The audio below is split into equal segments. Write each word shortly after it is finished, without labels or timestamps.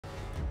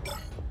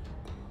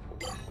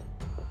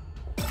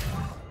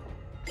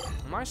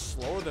Am I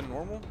slower than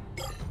normal?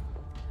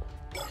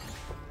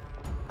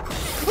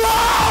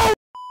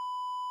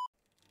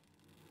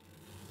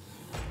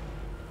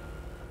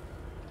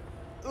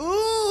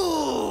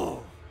 Ooh!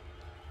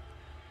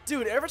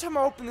 Dude, every time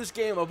I open this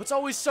game up, it's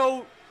always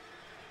so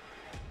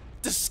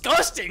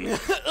disgusting.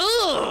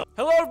 Ugh.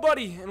 Hello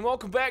everybody, and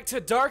welcome back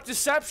to Dark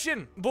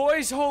Deception.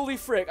 Boys, holy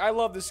frick, I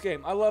love this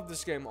game. I love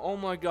this game. Oh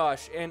my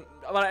gosh.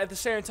 But at the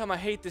same time, I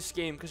hate this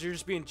game because you're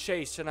just being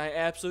chased, and I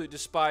absolutely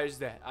despise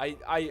that.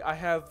 I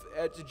have,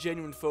 it's a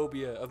genuine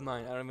phobia of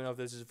mine. I don't even know if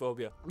this is a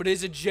phobia, but it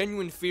is a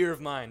genuine fear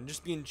of mine.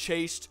 Just being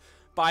chased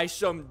by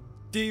some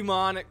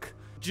demonic,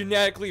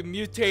 genetically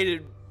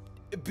mutated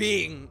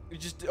being.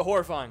 It's just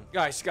horrifying.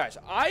 Guys,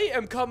 I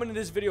am coming to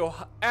this video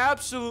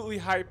absolutely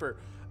hyper.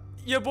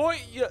 Your boy,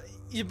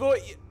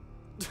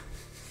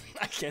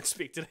 I can't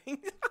speak today.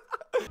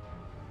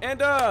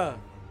 And I'm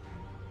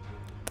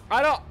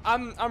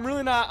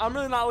really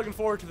not looking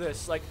forward to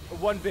this, like,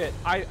 one bit.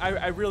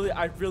 I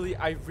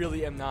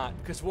really am not,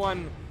 because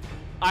one,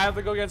 I have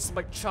to go against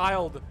like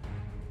child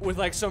with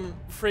like some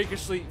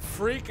freakishly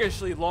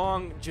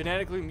long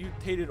genetically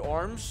mutated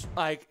arms,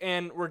 like,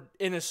 and we're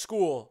in a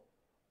school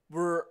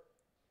we're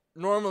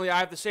normally, I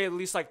have to say, at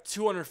least like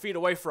 200 feet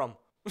away from.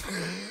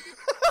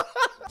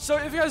 So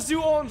if you guys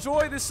do all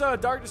enjoy this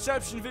Dark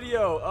Deception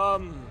video,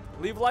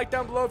 leave a like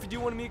down below if you do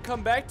want me to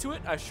come back to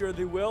it. I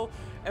surely will.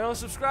 And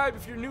also subscribe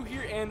if you're new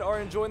here and are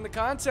enjoying the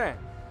content.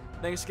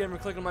 Thanks again for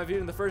clicking on my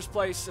video in the first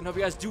place, and hope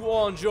you guys do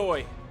all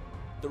enjoy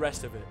the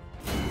rest of it.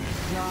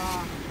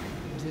 Dark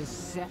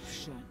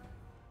Deception.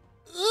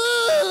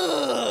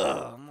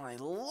 Ugh, my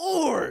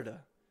lord.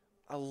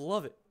 I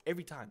love it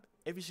every time.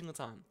 Every single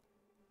time.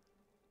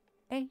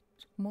 8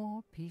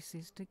 more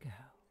pieces to go.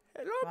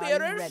 Hello, Are you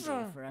ready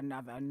for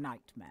another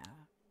nightmare?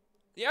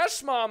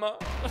 Yes, mama.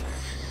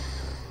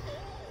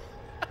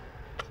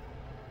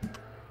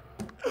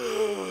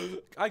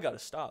 I gotta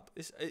stop.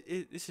 This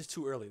is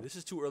too early. This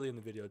is too early in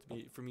the video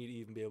for me to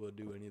even be able to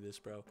do any of this,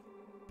 bro.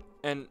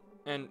 And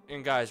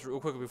guys, real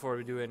quickly before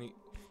we do any,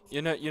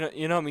 you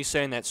know me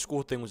saying that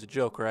school thing was a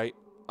joke, right?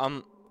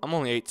 I'm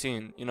only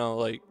 18. You know,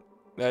 like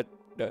that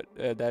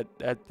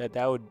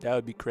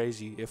would be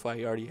crazy if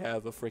I already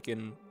have a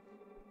freaking.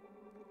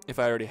 If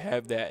I already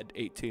have that at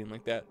 18,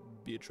 like, that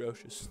would be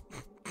atrocious.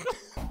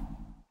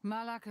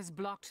 Malak has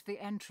blocked the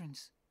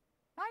entrance.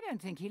 I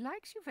don't think he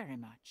likes you very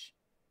much.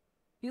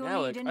 You'll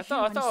Malak, need I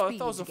thought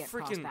it was a to get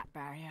freaking past that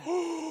barrier.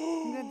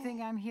 Good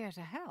thing I'm here to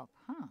help,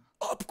 huh?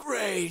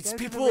 Upgrades, Go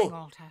people. To the ring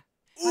altar.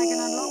 I can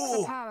unlock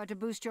the power to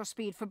boost your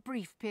speed for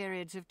brief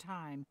periods of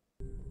time.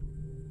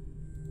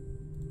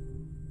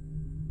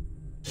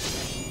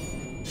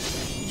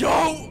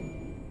 Yo.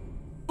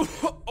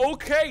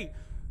 Okay.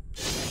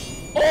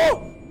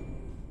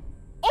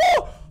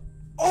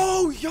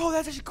 Oh, yo,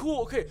 that's actually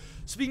cool. Okay,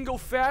 so we can go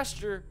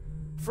faster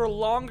for a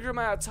longer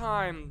amount of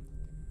time,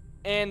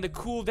 and the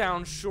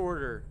cooldown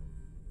shorter.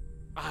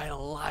 I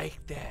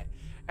like that.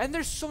 And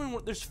there's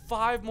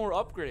 5 more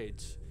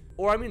upgrades,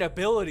 or I mean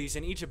abilities,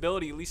 and each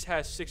ability at least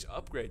has 6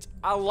 upgrades.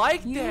 I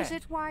like that. Use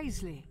it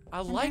wisely.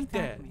 I like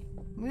that.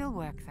 We'll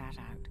work that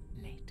out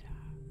later.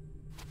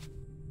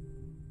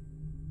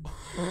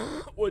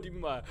 What do you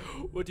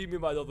mean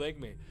by don't thank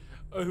me?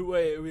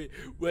 Wait,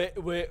 what?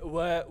 What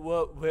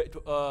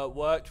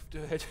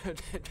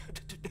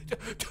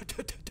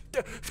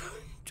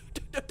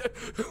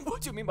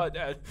do you mean by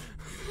that?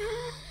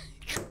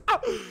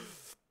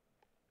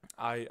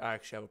 I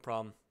actually have a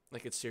problem.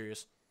 Like, it's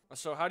serious.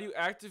 So how do you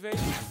activate?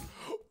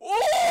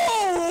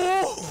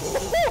 Oh!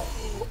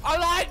 I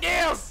like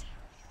this!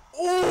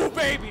 Oh,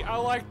 baby! I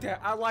like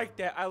that.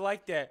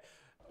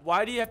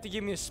 Why do you have to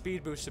give me a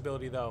speed boost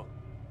ability, though?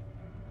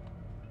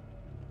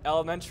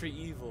 Elementary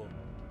evil.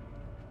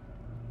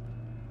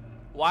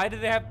 Why do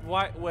they have?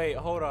 Wait,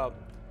 hold up.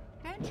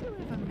 Don't you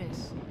ever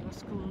miss your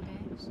school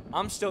days?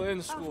 I'm still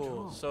in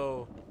school, all,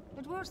 so.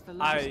 It was the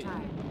last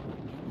time.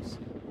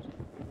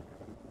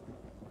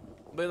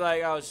 But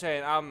like I was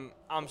saying, I'm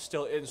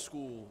still in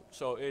school,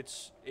 so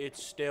it's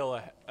still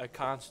a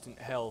constant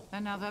hell.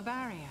 Another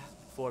barrier.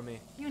 For me.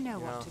 You know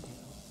what to do.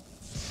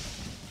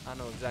 I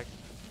know exactly.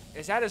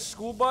 Is that a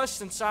school bus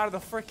inside of the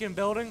freaking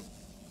building?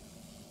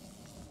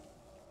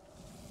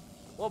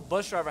 What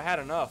bus driver had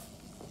enough?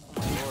 Oh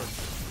my lord.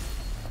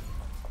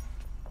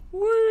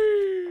 Whee!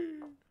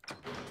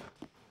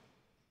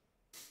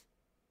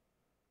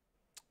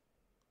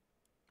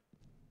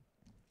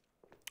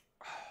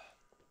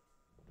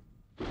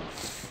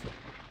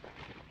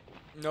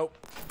 Nope.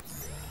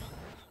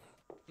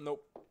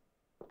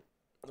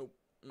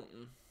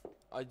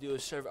 I do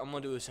this I'm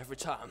gonna do this every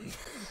time.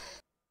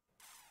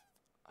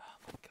 Oh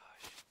my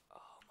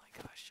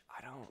gosh.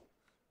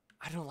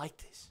 I don't like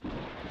this.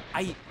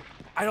 I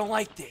don't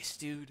like this,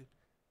 dude.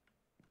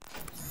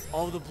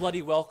 All the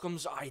bloody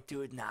welcomes, I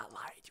do not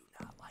like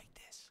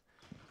this.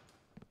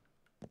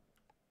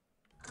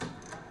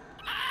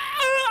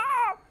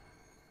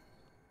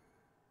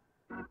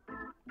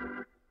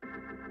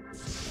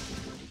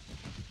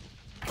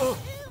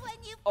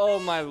 Oh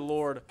my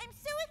lord. I'm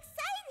so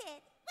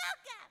excited.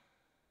 Welcome.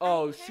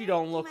 Oh, she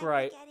don't look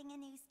right. Getting a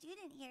new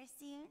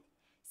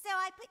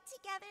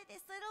together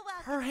this little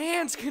while. Her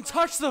hands can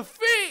touch the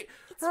feet.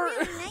 It's Her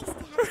really nice to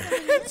have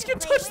someone hands new can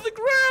to touch play the with.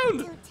 ground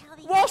Don't tell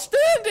the while others.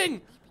 standing.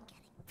 We've been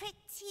getting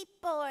pretty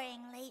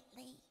boring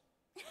lately.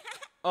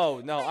 Oh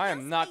no, But I you'll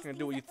am not spice gonna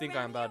do what you things think up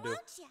I'm around about to do. here,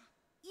 won't ya?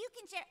 You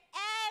can share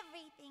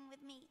everything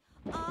with me.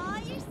 All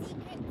your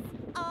secrets,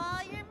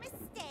 all your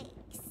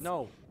mistakes.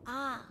 No.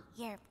 All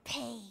your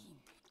pain.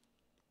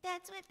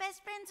 That's what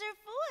best friends are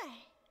for,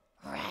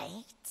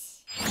 right?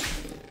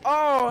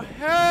 Oh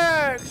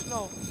heck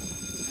no.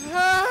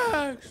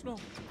 Heck no.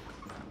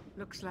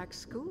 Looks like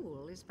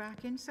school is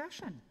back in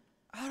session.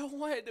 I don't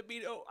want it to be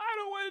though. I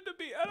don't want it to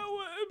be. I don't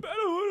want it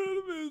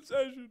to be in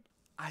session.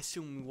 I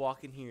assume we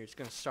walk in here, it's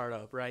gonna start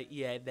up, right?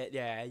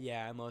 Yeah,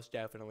 yeah, most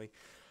definitely.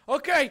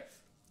 Okay,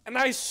 and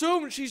I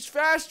assume she's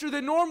faster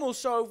than normal,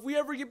 so if we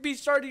ever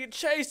start to get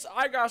chased,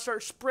 I gotta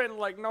start sprinting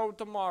like no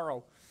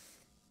tomorrow.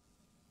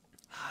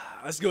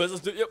 Let's go. Let's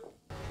do it. Yep.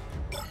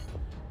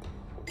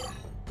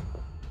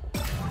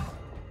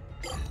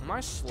 Am I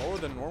slower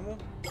than normal?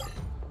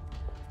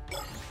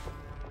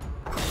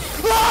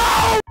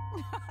 I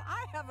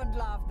haven't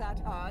laughed that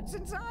hard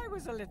since I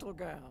was a little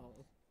girl.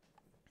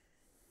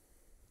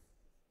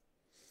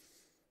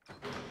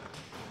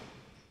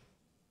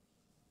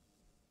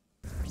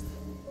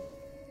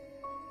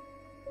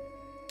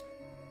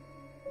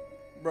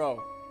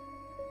 Bro.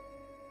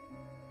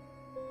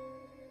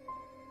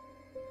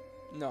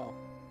 No.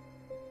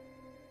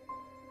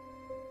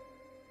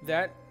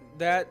 That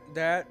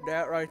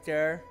right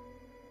there.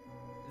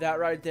 That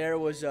right there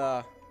was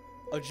a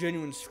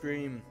genuine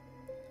scream.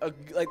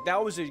 Like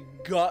that was a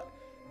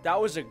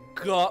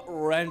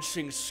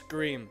gut-wrenching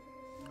scream.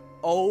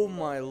 Oh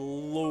my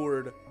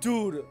lord.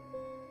 Dude,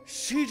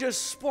 she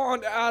just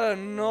spawned out of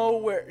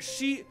nowhere.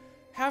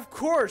 Of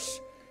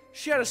course,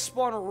 she had to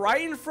spawn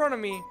right in front of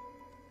me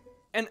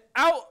and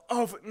out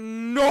of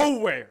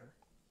nowhere.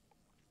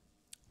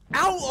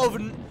 Out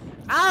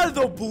of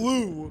the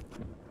blue.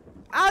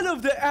 Out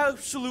of the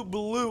absolute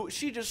blue,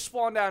 she just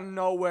spawned out of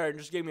nowhere and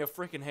just gave me a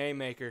freaking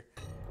haymaker.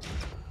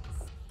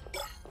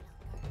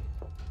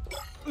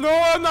 No,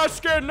 I'm not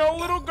scared, no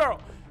little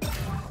girl.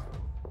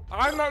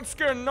 I'm not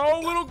scared, no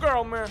little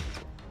girl, man.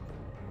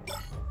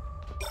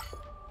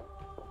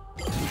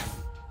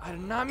 I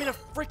did not mean to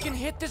freaking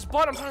hit this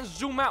button. I'm trying to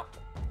zoom out.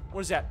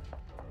 What is that?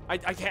 I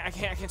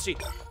can't see.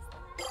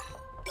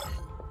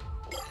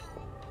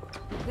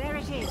 There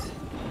it is.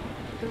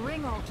 The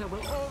ring altar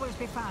will always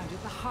be found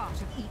at the heart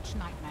of each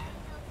nightmare.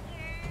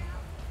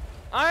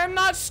 I am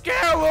not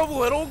scared of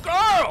little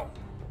girl.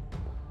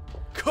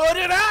 Cut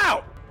it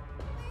out.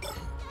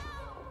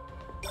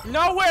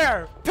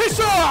 Nowhere. Piss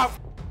off.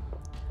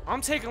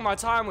 I'm taking my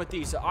time with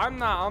these. I'm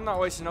not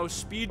wasting no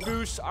speed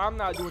boost. I'm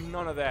not doing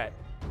none of that.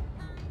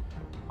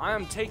 I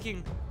am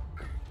taking.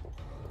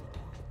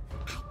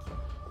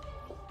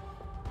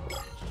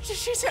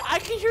 She said, I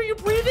can hear you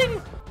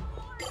breathing.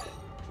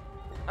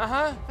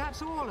 Uh-huh.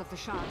 That's all of the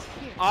shards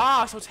here.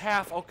 Ah, so it's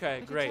half. Okay,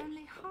 But great. it's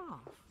only half.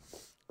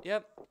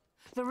 Yep.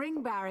 The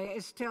ring barrier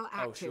is still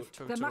active.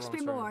 took There the must be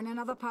wrong more turn. in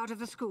another part of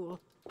the school.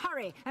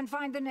 Hurry and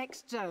find the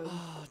next zone.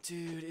 Oh,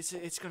 dude,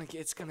 it's gonna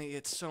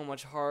get so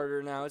much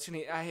harder now. It's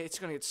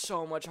gonna get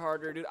so much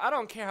harder, dude. I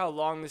don't care how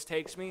long this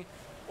takes me,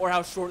 or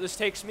how short this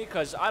takes me,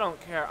 cause I don't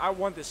care. I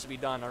want this to be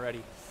done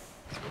already.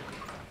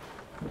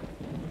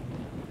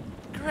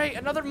 Great,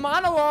 another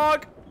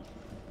monologue.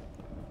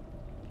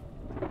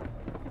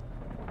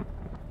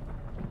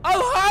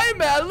 Oh, hi,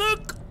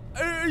 Malik.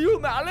 Are you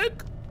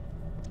Malik?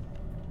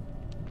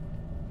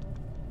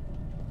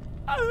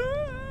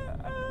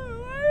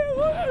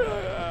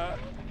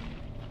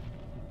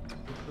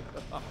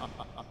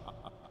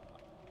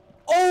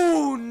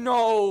 Oh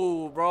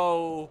no,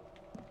 bro.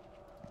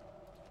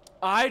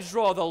 I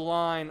draw the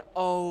line.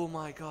 Oh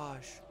my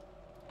gosh.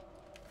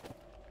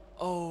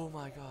 Oh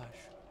my gosh.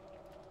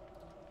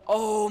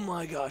 Oh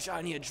my gosh.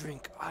 I need a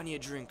drink. I need a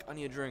drink. I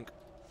need a drink.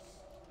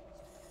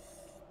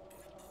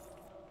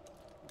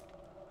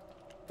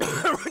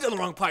 Right down the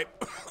wrong pipe.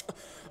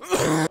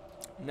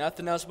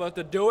 Nothing else but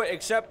to do it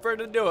except for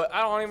to do it.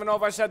 I don't even know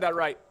if I said that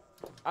right.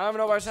 I don't even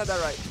know if I said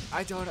that right.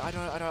 I don't.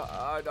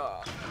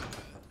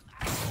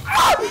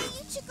 Hey,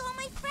 you took all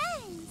my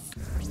friends.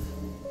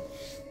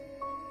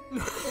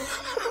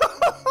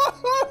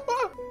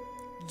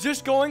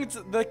 Just going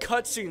to the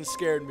cutscene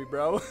scared me,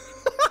 bro.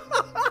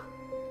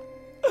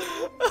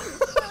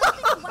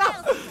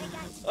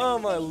 Oh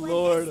my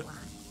lord.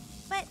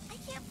 But I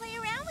can't play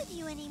around with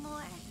you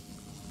anymore.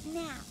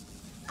 Now,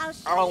 I'll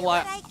show I don't you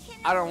like. what I can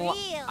I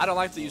don't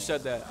like that you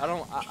said that. I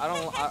don't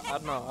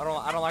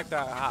like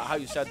that how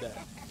you said that.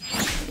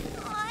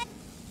 What?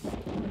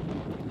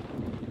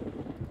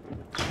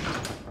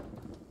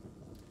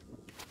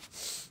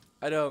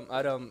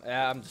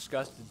 Yeah, I'm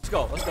disgusted. Let's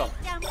go. Let's go.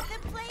 Down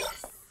with the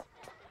place?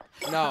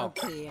 How No.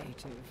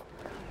 creative.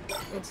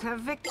 It's her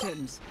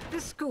victims.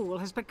 The school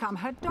has become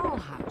her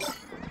dollhouse.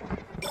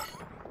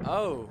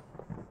 Oh.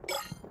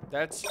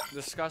 That's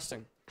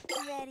disgusting.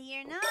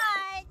 Ready or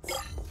not,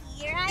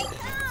 here I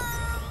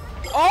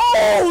come.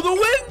 Oh,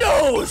 the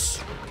windows!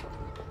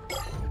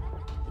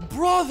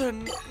 Brother,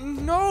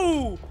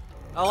 no.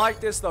 I like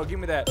this though. Give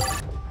me that.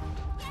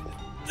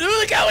 Do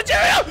the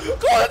cafeteria!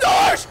 Close the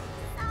doors!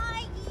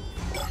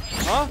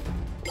 Huh?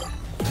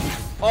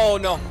 Oh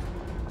no.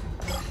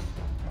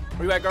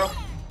 Where you at, girl?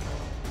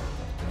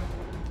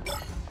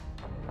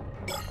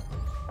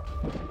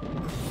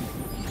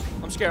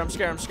 I'm scared, I'm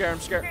scared, I'm scared, I'm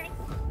scared.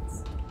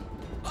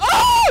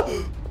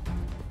 Oh!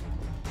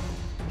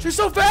 She's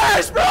so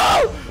fast, bro!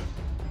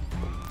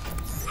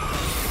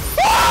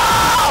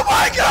 Oh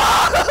my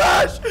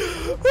gosh!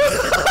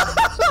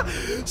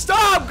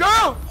 Stop,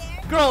 girl!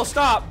 Girl,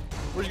 stop.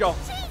 Where'd you go?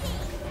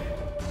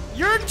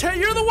 You're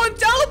the one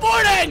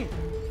teleporting!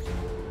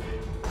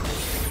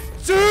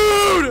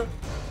 Dude!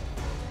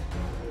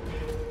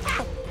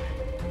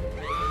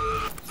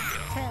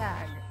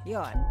 Tag,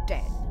 you're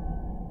dead.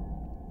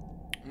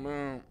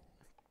 Man,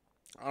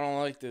 I don't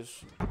like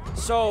this.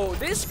 So,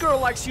 this girl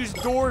likes to use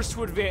doors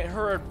to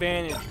her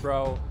advantage,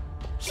 bro.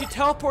 She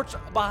teleports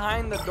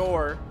behind the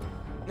door,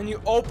 then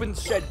you open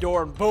said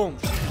door, and boom,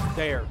 she's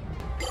there.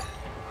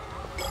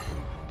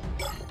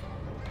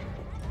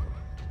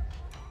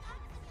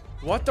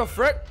 What the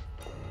frick?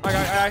 I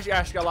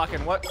actually got locked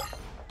in. What?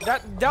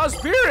 That was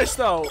Beerus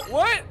though.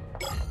 What?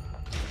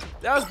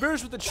 That was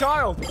Beerus with the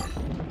child.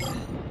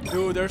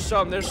 Dude, there's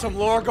some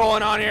lore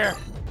going on here.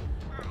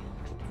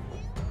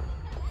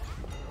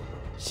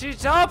 She's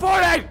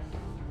teleporting!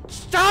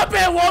 Stop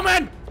it,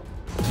 woman!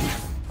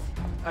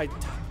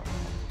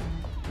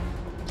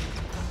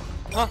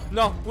 Huh?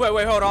 No.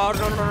 Wait, hold on.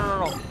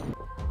 No.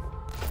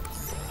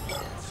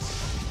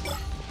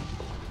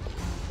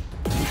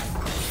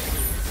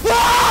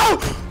 Whoa!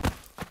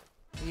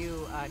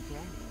 You are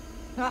dead.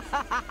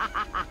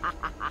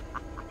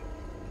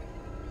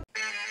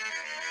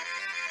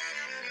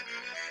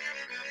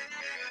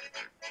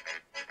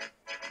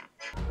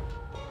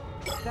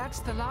 That's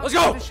the last. Let's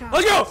go!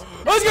 Let's go!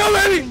 Let's go,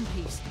 baby!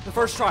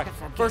 First try,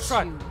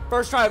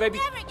 baby.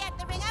 Never get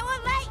the ring. I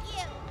won't let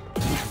you.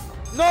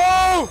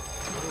 No!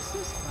 This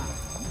is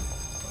fun.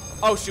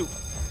 Oh shoot!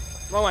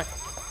 Wrong way.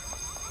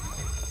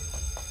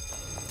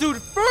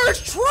 Dude,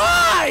 first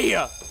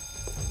try!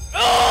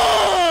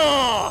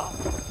 Ugh!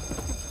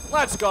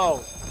 Let's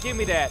go. Give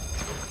me that.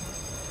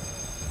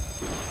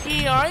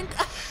 Bjorn.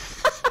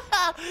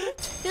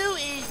 Too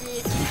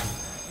easy.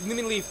 Let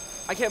me leave.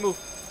 I can't move.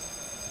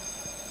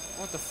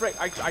 What the frick?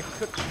 I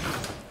could.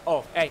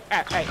 Oh, hey,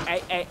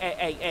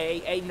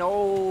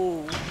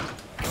 no.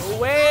 No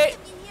way.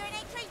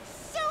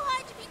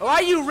 Why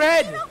are you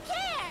red? You don't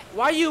care.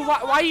 Why you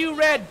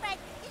red? You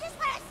just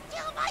want to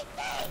steal my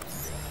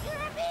things. You're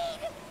a mean.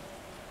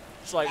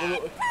 It's like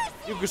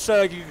you could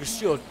say like you could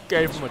steal a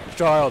game from a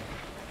child.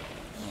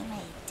 You made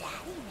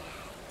Daddy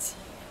mad too.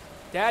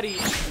 Daddy.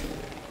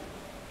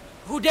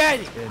 Who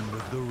daddy? End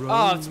of the road,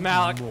 Oh, it's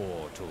Malik.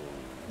 mortal.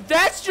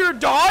 That's your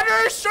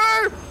daughter,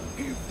 sir?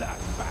 Give that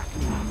back to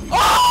me.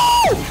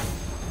 Oh!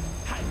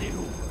 Hand it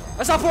over.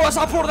 That's not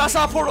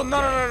portal.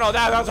 No.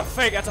 That was a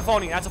fake. That's a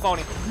phony. I can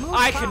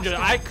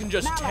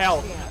just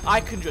tell.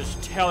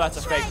 That's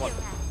a fake one.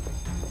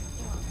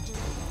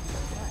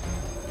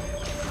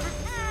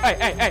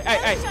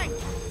 Hey.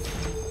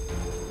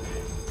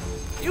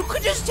 You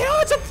could just tell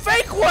it's a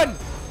fake one.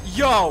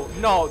 Yo,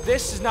 no,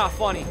 this is not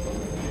funny.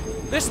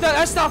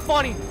 That's not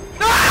funny.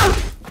 No!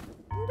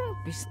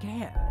 Don't be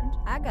scared.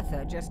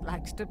 Agatha just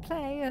likes to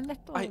play a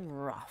little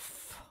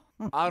rough.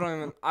 I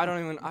don't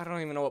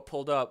even know what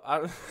pulled up.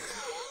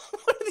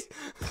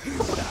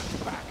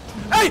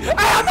 Hey,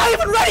 I'm not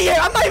even ready yet.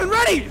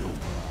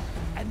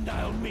 And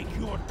I'll make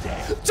your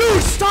death.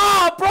 Dude,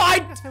 stop, bro.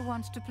 Agatha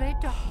wants to play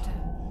doctor.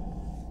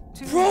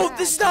 Bro,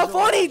 this is not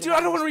funny, dude. I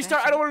don't want to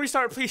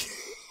restart, please.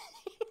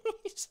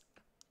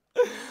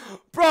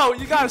 Bro,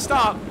 you gotta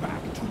stop.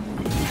 Back to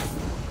me.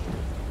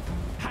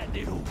 Hand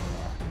it over.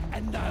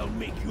 And I'll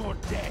make your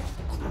death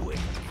quick.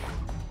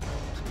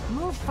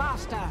 Move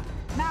faster.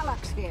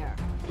 Malak's here.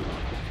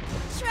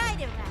 Try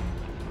to run.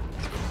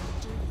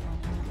 Do you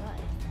any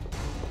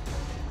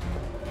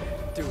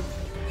good? Dude.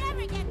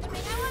 Never get the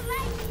ring. I won't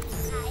let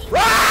you.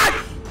 Run!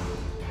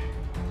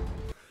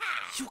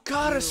 You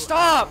gotta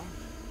stop.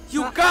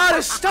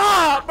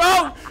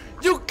 Bro.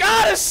 You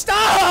gotta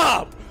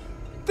stop.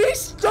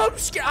 These jump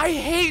scares. I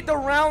hate the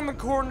round the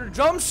corner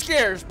jump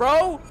scares,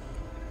 bro.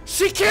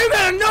 She came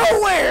out of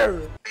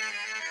nowhere.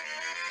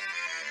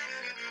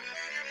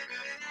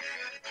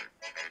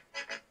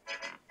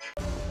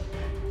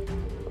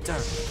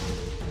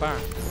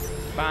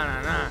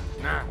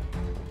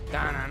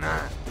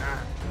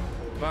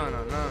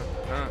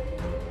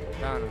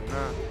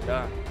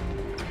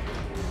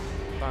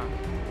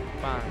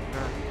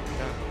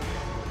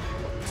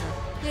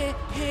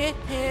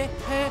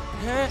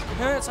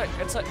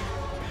 It's like.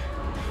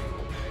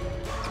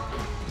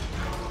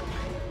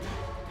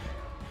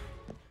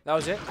 That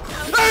was it? You'll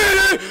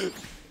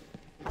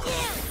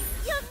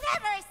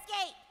never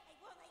escape. I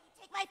won't let you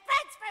take my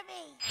friends from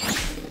me.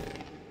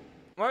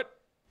 What?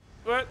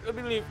 Let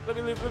me leave.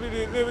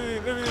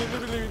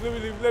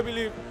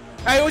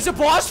 Hey, it was a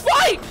boss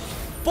fight!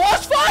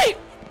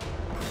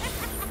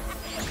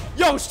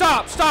 Yo,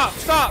 stop!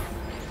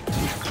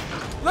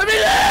 Let me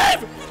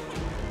live!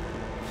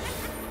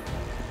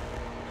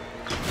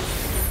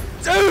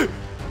 Dude!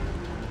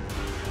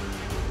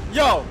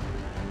 Yo!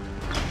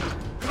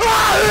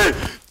 Ah!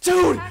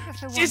 Dude!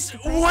 Just,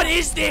 what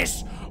is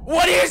this?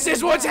 What is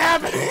this? What's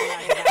happening?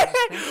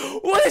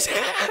 What is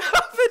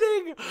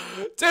happening?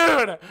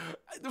 Dude!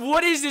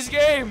 What is this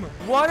game?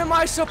 What am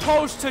I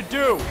supposed to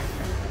do?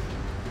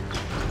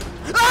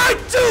 Ah,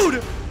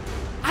 dude!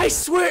 I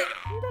swear,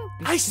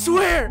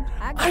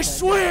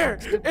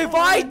 if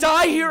I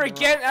die here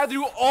again and I have to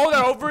do all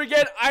that over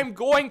again, I'm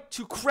going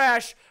to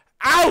crash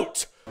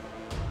out!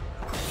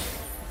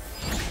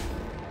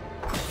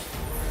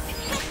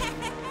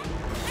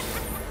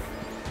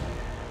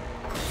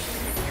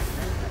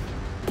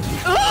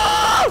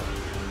 Ah!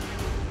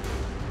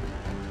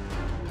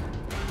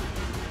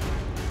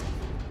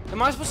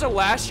 Am I supposed to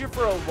last here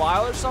for a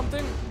while or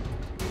something?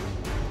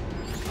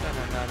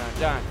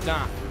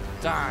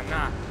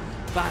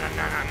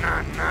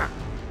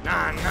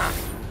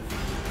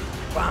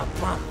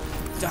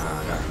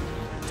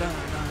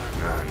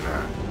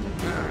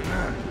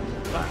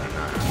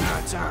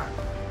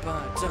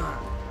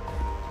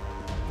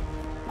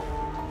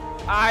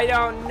 I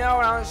don't know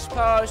what I'm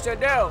supposed to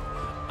do.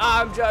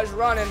 I'm just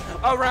running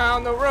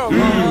around the room.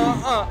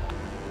 Ah!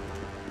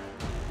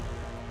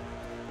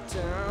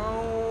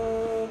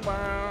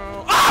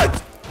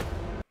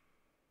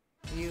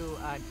 You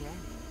are dead.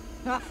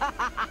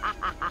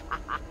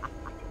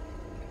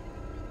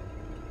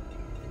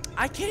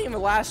 I can't even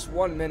last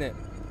 1 minute.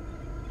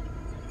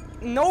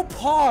 No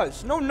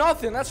pause, no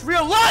nothing. That's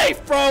real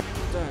life, bro.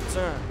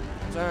 Turn.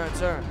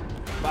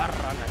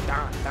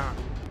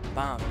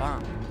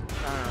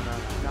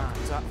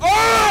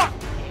 Oh!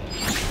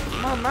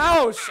 My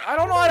mouse. I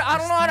don't know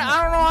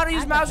how to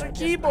use mouse and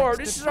keyboard.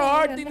 This is a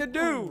hard thing to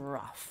do.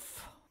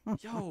 Rough.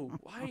 Yo,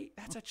 why?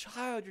 That's a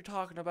child you're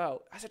talking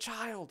about. That's a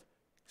child.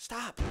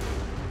 Stop.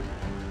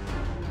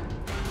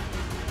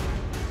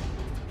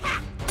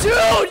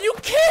 Dude, you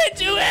can't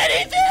do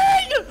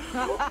anything!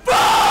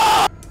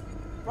 Bro!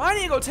 I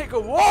need to go take a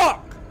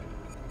walk.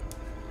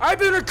 I've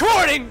been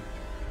recording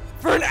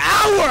for an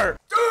hour.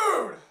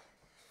 Dude!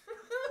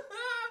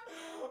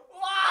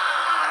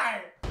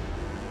 Why?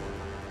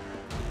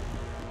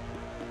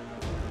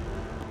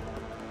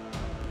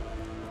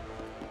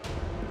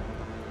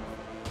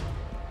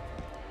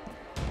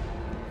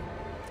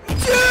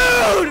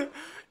 Dude!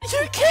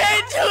 You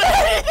can't do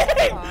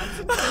anything!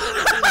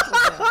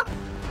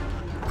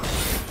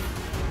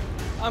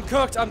 I'm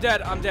cooked. I'm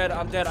dead. I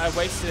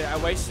wasted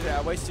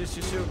it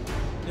too soon.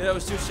 Yeah, that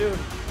was too soon.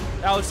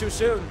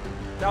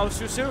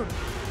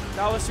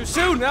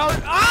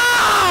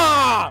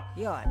 Ah!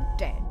 You're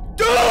dead.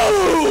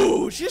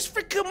 Dude! She's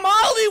freaking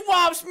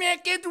mollywops me. I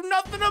can't do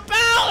nothing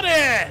about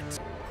it.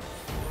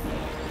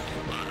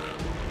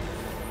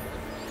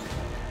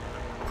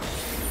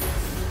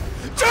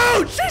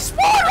 Dude, she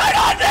spawned right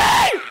on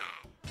me!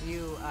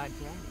 You are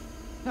dead.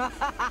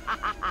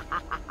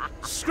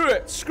 Screw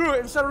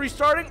it. Instead of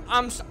restarting,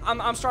 I'm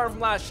starting from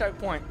last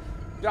checkpoint.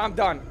 I'm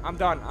done.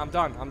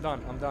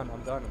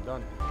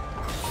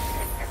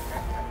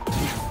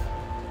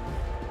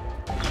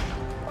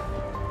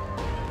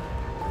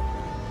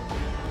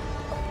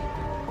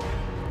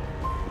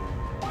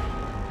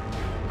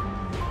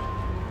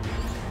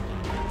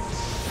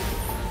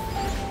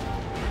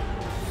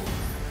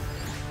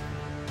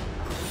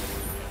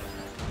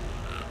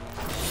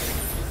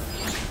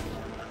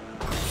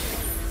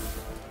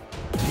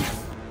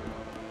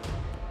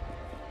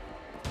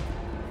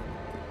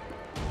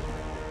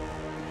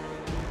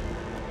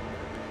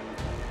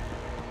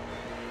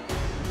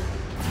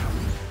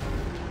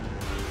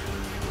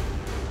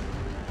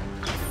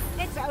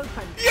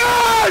 Open.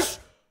 Yes!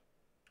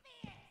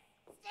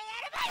 Stay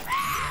out of my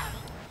room!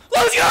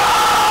 Let's go!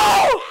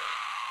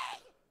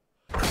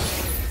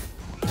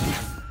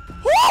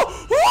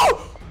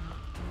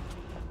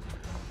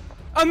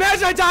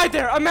 Imagine I died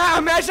there.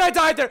 Imagine I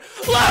died there.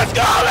 Let's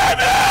go,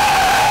 baby!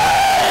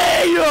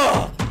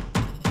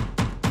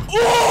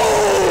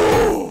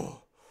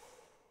 Ooh!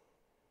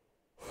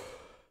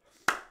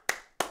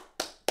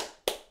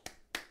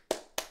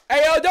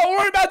 Hey, yo, don't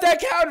worry about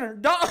that counter.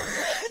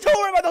 Don't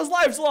worry about those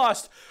lives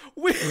lost.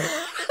 We.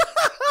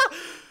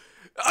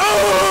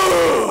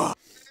 Oh!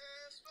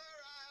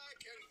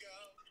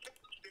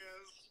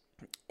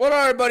 What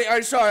all right, buddy?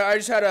 I'm sorry. I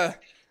just had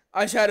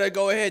to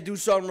go ahead and do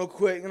something real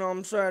quick. You know what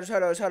I'm saying? I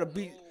just had to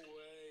beat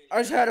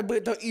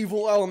the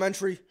evil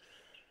elementary.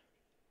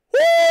 Woo!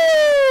 So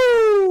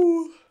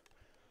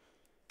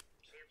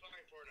you're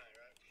playing Fortnite,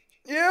 right?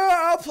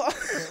 Yeah,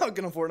 I'm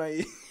gonna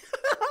Fortnite.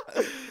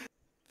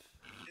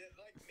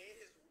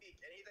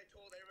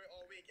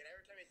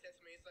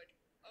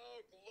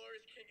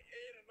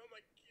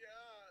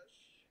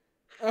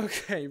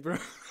 Okay, bro.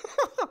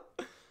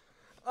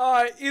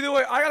 Either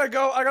way, I gotta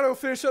go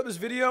finish up this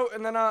video,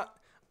 and then I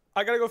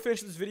gotta go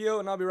finish this video,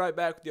 and I'll be right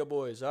back with your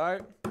boys. All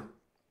right. I'll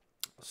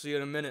see you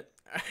in a minute.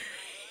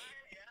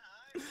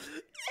 You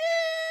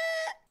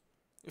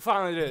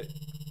finally did it.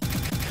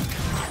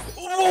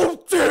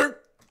 Oh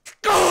dear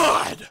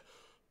God!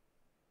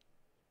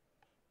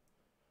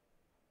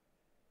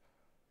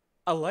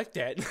 I like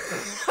that.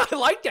 I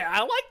like that.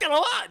 I like that a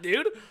lot,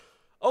 dude.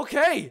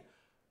 Okay.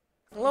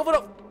 Level it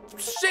up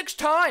 6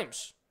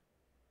 times.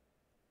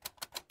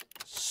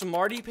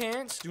 Smarty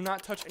Pants. Do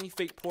not touch any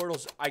fake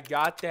portals. I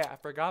got that. I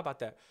forgot about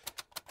that.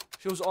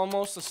 She was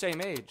almost the same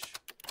age.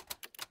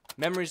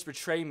 Memories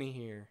betray me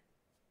here.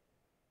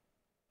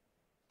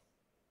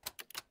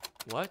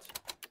 What?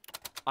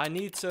 I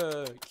need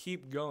to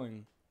keep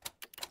going.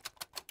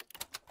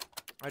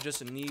 I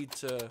just need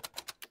to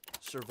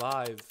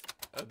survive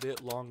a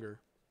bit longer.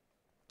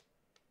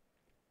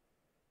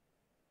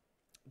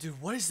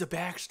 Dude, what is the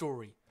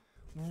backstory?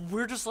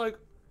 We're just like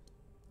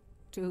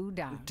 2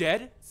 down.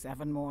 dead?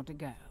 7 more to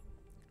go.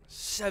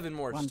 7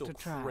 more. One Still to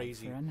try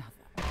crazy. for another.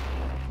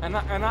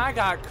 And I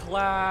got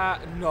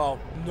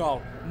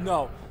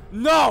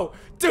no,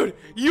 dude,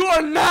 you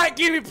are not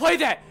getting me play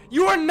that.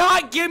 You are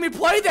not getting me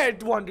play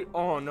that one, dude.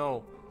 Oh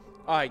no.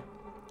 All right,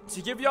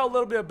 to give y'all a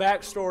little bit of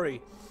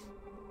backstory,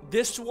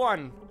 this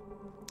one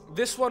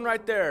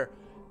right there,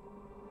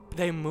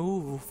 they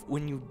move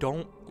when you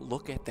don't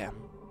look at them.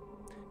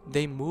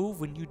 They move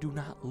when you do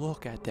not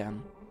look at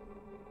them.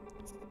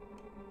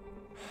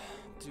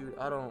 Dude,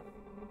 I don't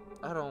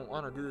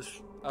want to do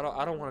this. I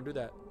don't want to do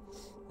that.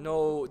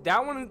 No,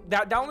 that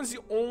one's the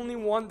only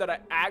one that I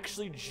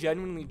actually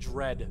genuinely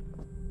dread.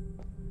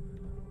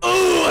 Ooh,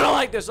 I don't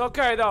like this.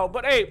 Okay, though.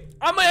 But hey,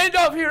 I'm gonna end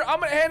off here. I'm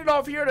gonna hand it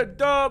off here to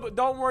Dub.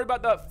 Don't worry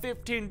about the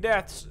 15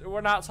 deaths.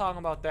 We're not talking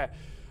about that.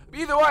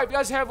 But either way, if you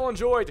guys have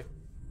enjoyed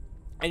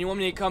and you want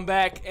me to come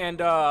back and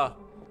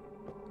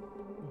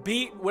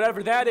beat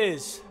whatever that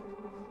is,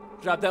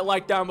 drop that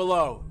like down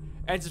below.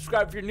 And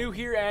subscribe if you're new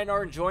here and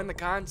are enjoying the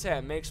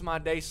content. Makes my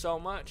day so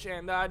much,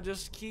 and I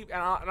just keep and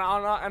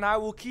I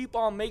will keep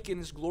on making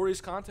this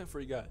glorious content for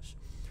you guys.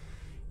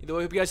 Either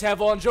way, hope you guys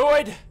have all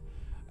enjoyed,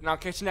 and I'll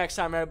catch you next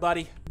time,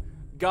 everybody.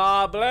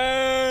 God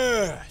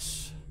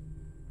bless.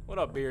 What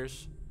up,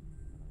 beers?